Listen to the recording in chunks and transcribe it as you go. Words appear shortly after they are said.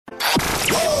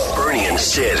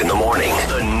Sid in the morning.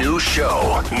 The new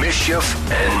show, Mischief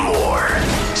and More.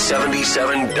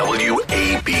 77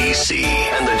 WABC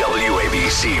and the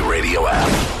WABC radio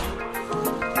app.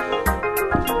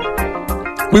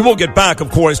 We will get back,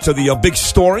 of course, to the big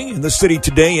story in the city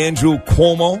today. Andrew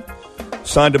Cuomo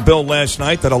signed a bill last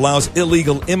night that will allow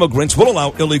illegal immigrants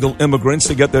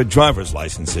to get their driver's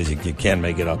licenses. You can't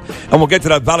make it up. And we'll get to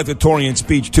that valedictorian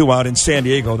speech, too, out in San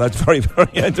Diego. That's very,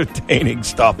 very entertaining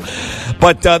stuff.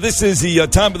 But this is the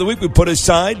time of the week we put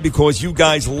aside because you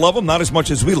guys love him, not as much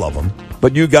as we love him,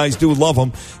 but you guys do love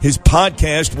him. His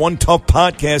podcast, One Tough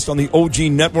Podcast on the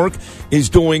OG Network, is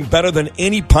doing better than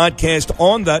any podcast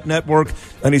on that network.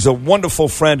 And he's a wonderful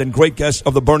friend and great guest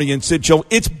of the Bernie and Sid Show.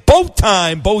 It's Bo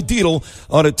time, Bo Dietl,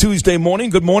 on a Tuesday morning.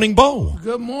 Good morning, Bo.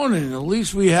 Good morning. At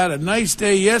least we had a nice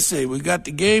day yesterday. We got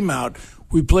the game out.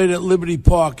 We played at Liberty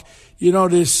Park. You know,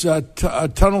 this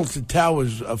Tunnel to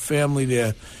Towers, a family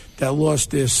there that lost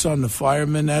their son, the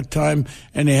fireman, that time,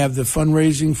 and they have the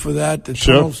fundraising for that, the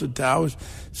Tunnels to Towers.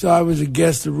 So I was a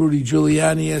guest of Rudy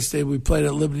Giuliani yesterday. We played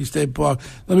at Liberty State Park.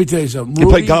 Let me tell you something. You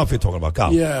play golf, you're talking about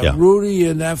golf. Yeah, Rudy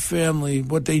and that family,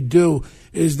 what they do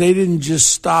is they didn't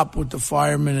just stop with the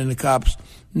firemen and the cops.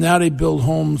 Now they build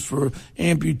homes for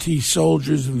amputee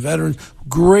soldiers and veterans.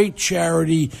 Great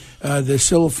charity, the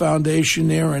Silla Foundation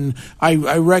there, and I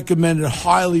recommend it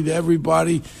highly to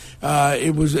everybody.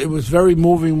 It was very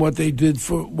moving what they do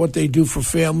for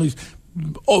families.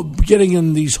 Getting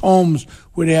in these homes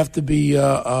where they have to be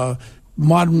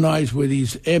modernized, where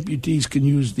these amputees can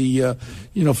use the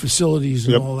facilities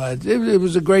and all that. It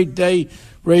was a great day.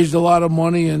 Raised a lot of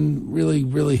money and really,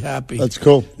 really happy. That's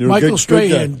cool. You're Michael a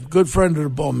Strahan, good friend of the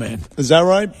Bowman. Is that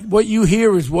right? What you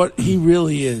hear is what he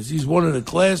really is. He's one of the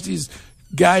classiest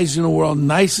guys in the world,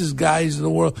 nicest guys in the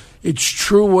world. It's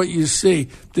true what you see.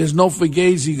 There's no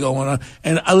fugazi going on.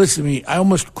 And listen to me, I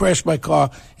almost crashed my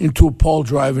car into a pole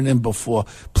driving in before.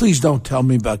 Please don't tell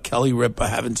me about Kelly Ripa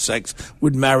having sex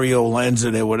with Mario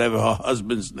Lanza there, whatever her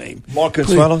husband's name. Marcus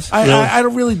Wells? I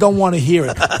really don't want to hear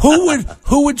it.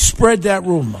 Who would spread that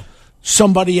rumor?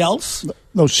 Somebody else?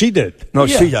 No, she did. No,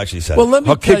 she actually said let me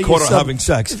her tell kid you caught her something. having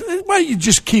sex. Why don't you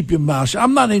just keep your mouth shut?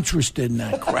 I'm not interested in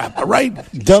that crap, all right?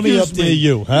 Dummy Excuse up near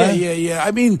you, huh? Yeah.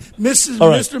 I mean, Mr.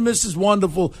 and Mrs.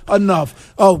 Wonderful,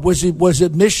 enough. Oh, was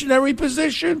it missionary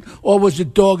position or was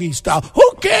it doggy style?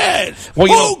 Who cares? Well,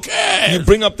 Who cares? You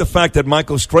bring up the fact that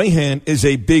Michael Strahan is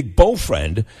a big Bo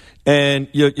friend. And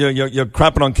you're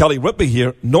crapping on Kelly Ripa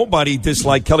here. Nobody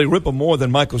disliked Kelly Ripa more than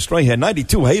Michael Strahan.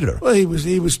 92 hated her. Well, he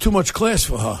was too much class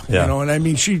for her. Yeah. You know, and I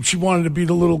mean, she wanted to be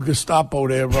the little Gestapo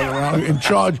there running around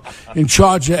in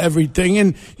charge of everything.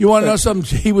 And you want to know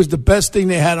something? He was the best thing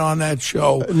they had on that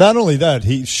show. Not only that,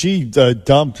 she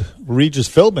dumped Regis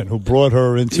Philbin, who brought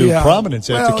her into prominence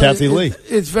after Kathy Lee.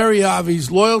 It's very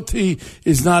obvious. Loyalty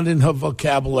is not in her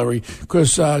vocabulary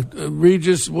because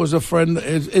Regis was a friend,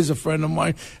 is a friend of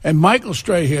mine. And Michael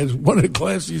Strahan is one of the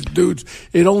classiest dudes.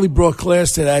 It only brought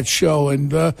class to that show,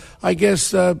 and I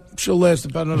guess she'll last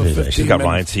about another 15 minutes. She's got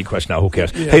Ryan Seacrest now. Who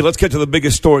cares? Yeah. Hey, let's get to the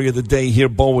biggest story of the day here,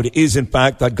 Bo. It is, in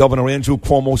fact, that Governor Andrew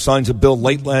Cuomo signs a bill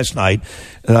late last night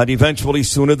that eventually,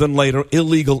 sooner than later,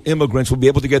 illegal immigrants will be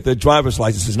able to get their driver's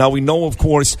licenses. Now, we know, of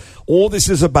course, all this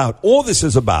is about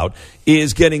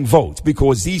is getting votes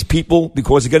because these people,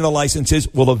 because they're getting the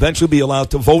licenses, will eventually be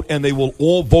allowed to vote, and they will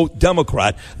all vote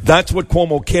Democrat. That's what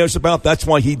Cuomo cares about. That's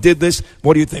why he did this.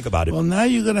 What do you think about it? Well, now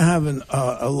you're going to have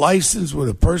a license with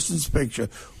a person's picture.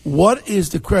 What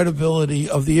is the credibility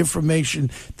of the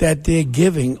information that they're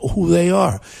giving, who they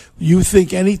are? You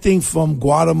think anything from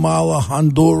Guatemala,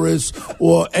 Honduras,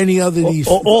 or any other of these?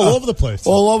 All over the place.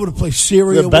 All over the place.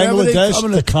 Syria,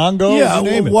 Bangladesh, the Congo, you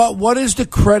name it. What is the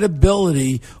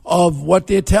credibility of what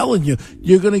they're telling you?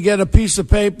 You're going to get a piece of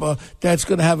paper that's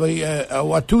going to have a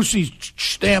Watusi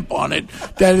stamp on it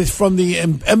that is from the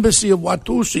embassy of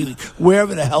Watusi,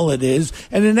 wherever the hell it is.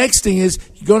 And the next thing is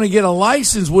you're going to get a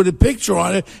license with a picture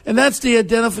on it, and that's the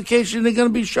identification they're going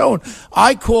to be showing.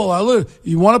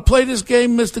 You want to play this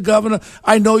game, Mr. Governor?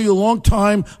 I know you a long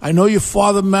time. I know your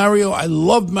father, Mario. I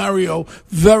love Mario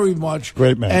very much.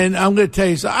 Great man. And I'm going to tell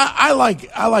you, I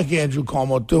like Andrew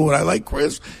Cuomo too, and I like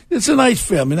Chris. It's a nice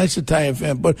family, nice Italian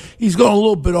family, but he's going a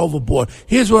little bit overboard.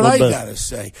 Here's what I got to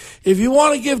say. If you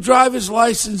want to give driver's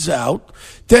license out,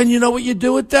 then you know what you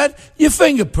do with that? You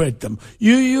fingerprint them.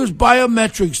 You use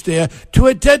biometrics there to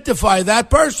identify that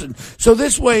person. So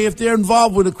this way, if they're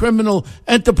involved with a criminal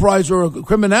enterprise or a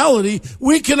criminality,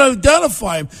 we can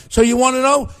identify them. So you want to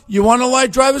know? You want a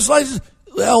light driver's license?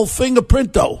 El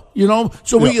Fingerprinto,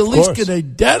 so we at least can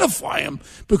identify them,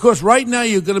 because right now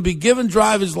you're going to be giving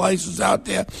driver's license out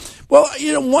there Well,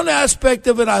 one aspect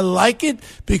of it, I like it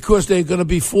because they're going to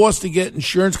be forced to get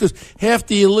insurance because half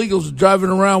the illegals are driving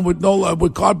around with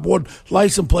with cardboard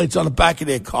license plates on the back of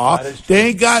their car. They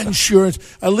ain't got insurance.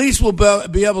 At least we'll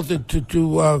be able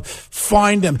to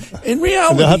find them. In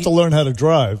reality, they'll have to learn how to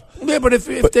drive. Yeah, but if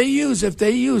they use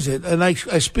it, and I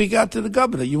speak out to the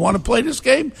governor, you want to play this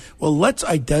game? Well, let's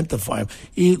identify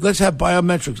them. Let's have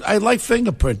biometrics. I like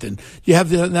fingerprinting. You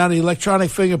have now the electronic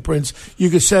fingerprints.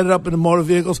 You can set it up in the motor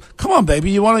vehicles. Come on,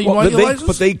 baby. You want your license?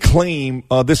 But they claim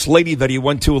this lady that he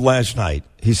went to last night.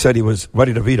 He said he was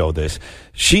ready to veto this.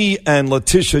 She and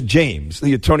Letitia James,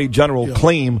 the Attorney General,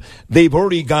 claim they've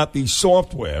already got the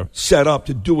software set up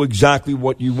to do exactly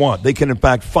what you want. They can, in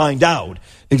fact, find out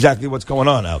exactly what's going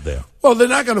on out there. Well, they're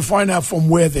not going to find out from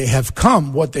where they have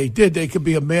come, what they did. They could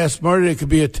be a mass murder. They could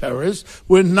be a terrorist.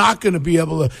 We're not going to be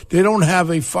able to. They don't have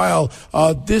a file.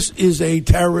 This is a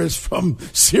terrorist from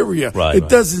Syria. It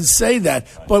doesn't say that.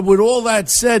 But with all that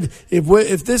said,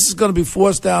 if this is going to be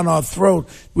forced down our throat,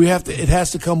 it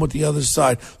has to come with the other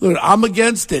side. Look, I'm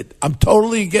against it. I'm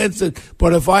totally against it.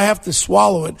 But if I have to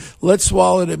swallow it, let's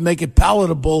swallow it and make it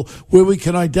palatable where we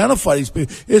can identify these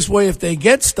people. This way, if they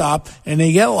get stopped and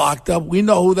they get locked up, we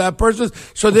know who that person is.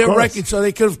 So their record, so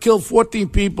they could have killed 14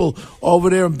 people over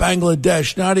there in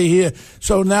Bangladesh. Now they're here.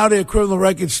 So now their criminal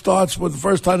record starts with the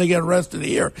first time they get arrested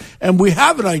here. And we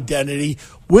have an identity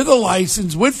with a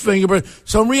license, with fingerprint.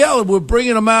 So in reality, we're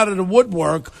bringing them out of the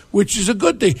woodwork, which is a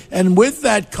good thing. And with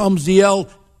that comes the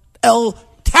El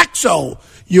Taxo.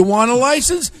 You want a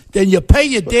license? Then you pay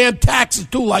your damn taxes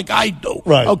too, like I do.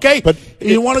 Right. Okay? But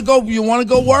you want to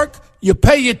go work? You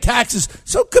pay your taxes.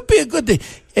 So it could be a good thing.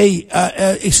 Hey,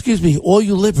 excuse me, all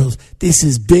you liberals, this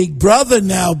is Big Brother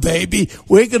now, baby.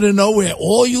 We're going to know where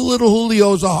all you little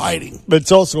Julios are hiding. But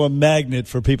it's also a magnet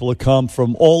for people to come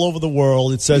from all over the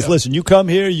world. It says, listen, you come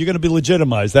here, you're going to be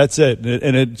legitimized. That's it.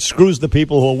 And it screws the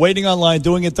people who are waiting online,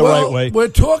 doing it the right way. We're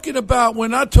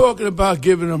not talking about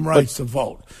giving them rights to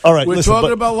vote. All right, we're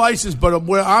talking about license, but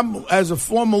I'm, as a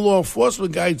former law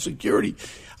enforcement guy in security,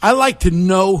 I like to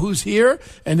know who's here,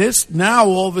 and this now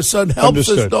all of a sudden helps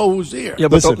us know who's here. Yeah,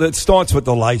 but it starts with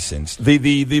the license.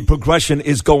 The progression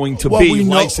is going to be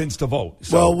license to vote.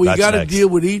 So we got to deal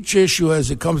with each issue as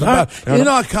it comes about. In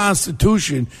our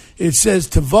Constitution, it says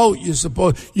to vote,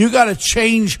 you got to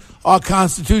change our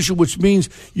Constitution, which means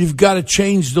you've got to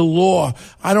change the law.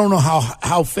 I don't know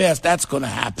how fast that's going to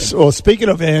happen. So, speaking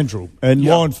of Andrew and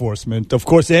law enforcement, of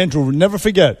course, Andrew, never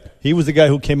forget, he was the guy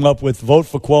who came up with vote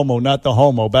for Cuomo, not the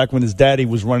homo, back when his daddy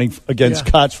was running against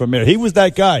Koch for mayor. He was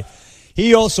that guy.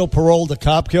 He also paroled a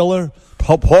cop killer,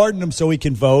 pardoned him so he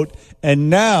can vote, and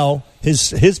now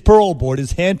his parole board,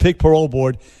 his hand-picked parole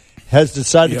board, has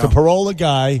decided to parole a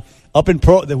guy up in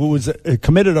who was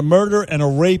committed a murder and a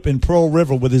rape in Pearl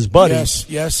River with his buddies.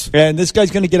 Yes. And this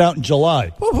guy's going to get out in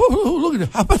July. Look at it.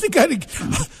 How about the guy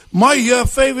my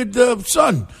favorite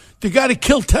son, the guy that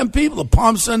killed 10 people, the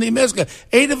Palm Sunday massacre,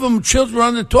 8 of them children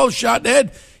under 12 shot in the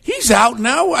head. He's out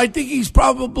now. I think he's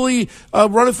probably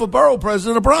running for borough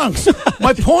president of Bronx.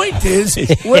 My point is,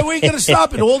 where are we going to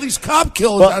stop it? All these cop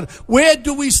killers, where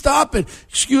do we stop it?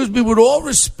 Excuse me, with all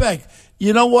respect.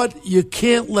 You know what? You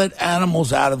can't let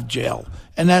animals out of jail,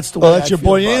 and that's the way. Well, that's your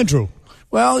boy Andrew.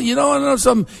 Well, I know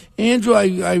some Andrew. I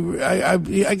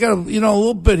got a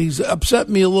little bit. He's upset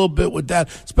me a little bit with that,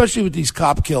 especially with these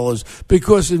cop killers.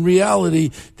 Because in reality,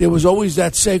 there was always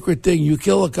that sacred thing: you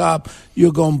kill a cop,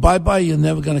 you're going bye-bye. You're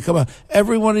never going to come out.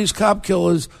 Every one of these cop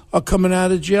killers are coming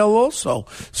out of jail also.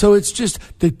 So it's just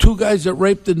the 2 guys that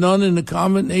raped the nun in the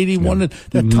convent in '81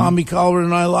 that Tommy Collar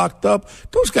and I locked up.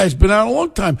 Those guys been out a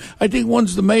long time. I think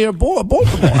one's the mayor of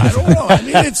Baltimore. I don't know. I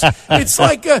mean, it's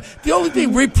like the only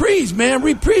thing, reprise, man.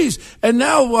 Reprise. And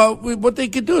now what they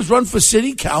could do is run for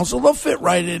city council. They'll fit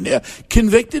right in there.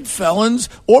 Convicted felons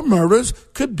or murders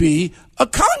could be a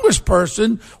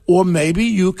congressperson, or maybe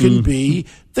you can be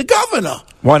the governor.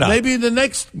 Why not? Maybe the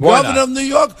next governor of New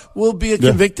York will be a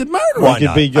convicted murderer. Why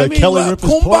not? Kelly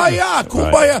Ripa's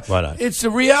kumbaya. Why not? It's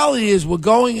the reality is we're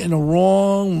going in a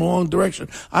wrong direction.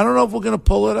 I don't know if we're going to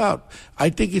pull it out. I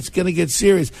think it's going to get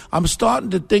serious. I'm starting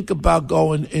to think about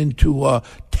going into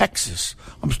Texas.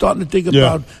 I'm starting to think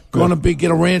about going to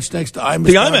get a ranch next to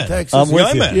Imus, Texas. I'm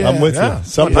with you. I'm with you.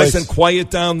 Someplace and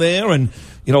quiet down there, and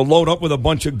load up with a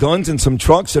bunch of guns and some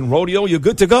trucks and rodeo. You're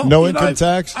good to go. No income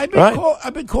tax.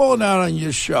 I've been calling out on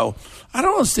your show. I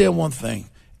don't understand one thing.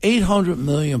 $800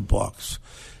 million.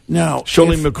 Now,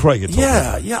 Shirley McCrae.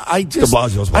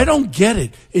 I don't get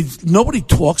it. Nobody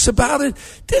talks about it.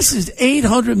 This is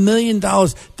 $800 million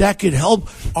that could help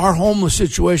our homeless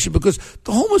situation, because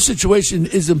the homeless situation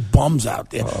isn't bums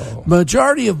out there.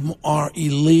 Majority of them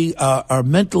are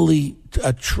mentally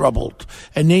troubled,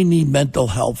 and they need mental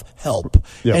health help.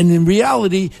 Yep. And in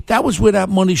reality, that was where that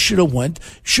money should have went.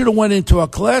 Should have went into our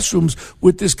classrooms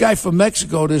with this guy from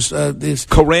Mexico, this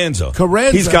Carranza.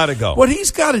 He's got to go. What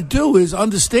he's got to do is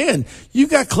understand, you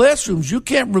got classrooms. You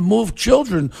can't remove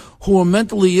children who are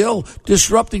mentally ill,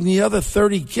 disrupting the other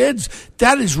 30 kids.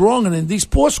 That is wrong. And then these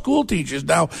poor school teachers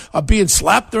now are being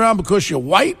slapped around because you're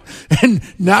white, and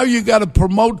now you got to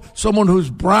promote someone who's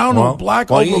brown or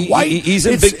black over white. It's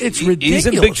ridiculous. He's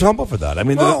in big trouble for that. I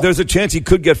mean, there's a chance he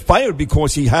could get fired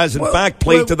because he has, in fact,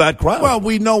 played to that crowd. Well,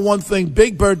 we know one thing.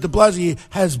 Big Bird de Blasio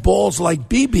has balls like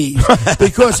BBs,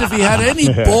 because if he had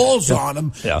any balls on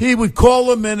him, he would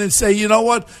call him in and say, you know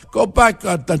what, go back,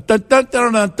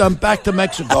 back to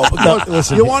Mexico.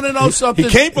 Because you want to know something?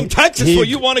 He came from Texas, so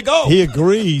you want to go. He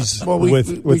agrees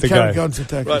with the guy. Guns to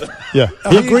Texas. Right. Yeah,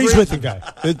 he agrees with the guy.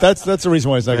 That's the reason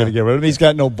why he's not going to get rid of him. He's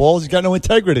got no balls. He's got no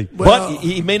integrity. But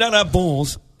he may not have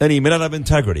balls, and he may not have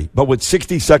integrity. But with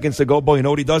 60 seconds to go, boy, you know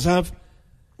what he does have?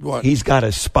 What? He's got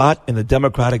a spot in the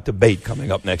Democratic debate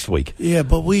coming up next week. Yeah,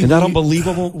 but Isn't that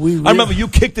unbelievable? I remember you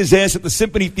kicked his ass at the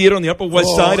Symphony Theater on the Upper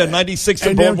West Side at 96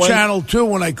 and Broadway. And Channel 2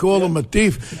 when I called him a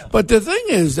thief. But the thing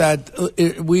is that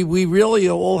we really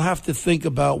all have to think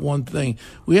about one thing.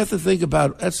 We have to think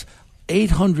about that's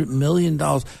 $800 million.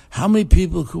 How many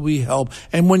people could we help?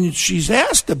 And when she's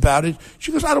asked about it,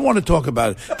 she goes, I don't want to talk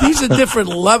about it. These are different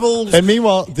levels. And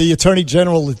meanwhile, the Attorney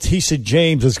General, Letitia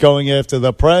James, is going after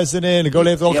the president and going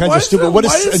after all kinds of stupid...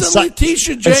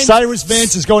 Letitia James? And Cyrus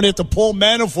Vance is going after Paul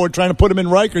Manafort, trying to put him in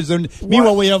Rikers. And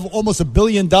meanwhile, we have almost $1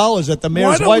 billion that the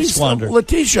mayor's wife squandered.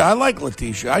 Letitia, I like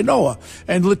Letitia. I know her.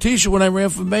 And Letitia, when I ran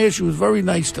for mayor, she was very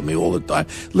nice to me all the time.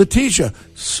 Letitia,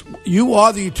 you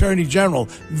are the Attorney General.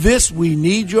 We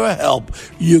need your help.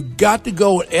 You got to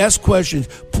go and ask questions.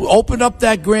 Open up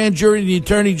that grand jury in the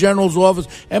Attorney General's office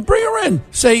and bring her in.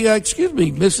 Say, excuse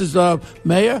me, Mrs.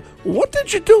 Mayor, what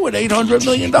did you do with $800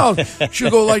 million?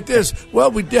 She'll go like this. Well,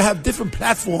 we have different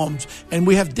platforms and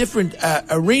we have different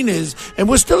arenas, and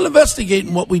we're still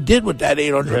investigating what we did with that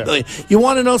 $800 million. You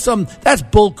want to know something? That's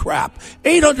bull crap.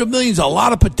 $800 million is a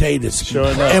lot of potatoes. Sure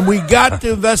enough. And we got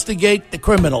to investigate the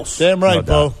criminals. Damn right,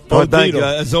 Bo. Thank you.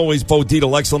 As always, Bo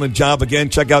Dietl, excellent job again.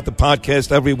 Check out the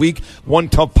podcast every week. One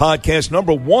Tough Podcast,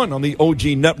 #1 on the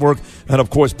OG Network. And, of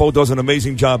course, Bo does an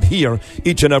amazing job here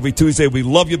each and every Tuesday. We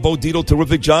love you, Bo Dietl.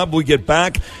 Terrific job. We get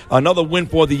back. Another win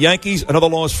for the Yankees, another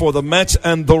loss for the Mets,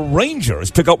 and the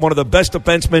Rangers pick up one of the best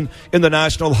defensemen in the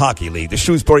National Hockey League. The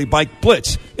Shrewsbury Bike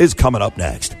Blitz is coming up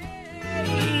next.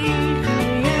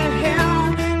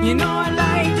 You know I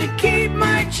like to keep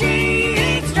my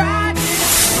cheeks dry.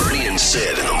 Bernie and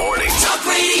Sid in the morning. Talk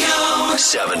Radio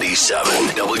 77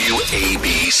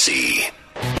 WABC.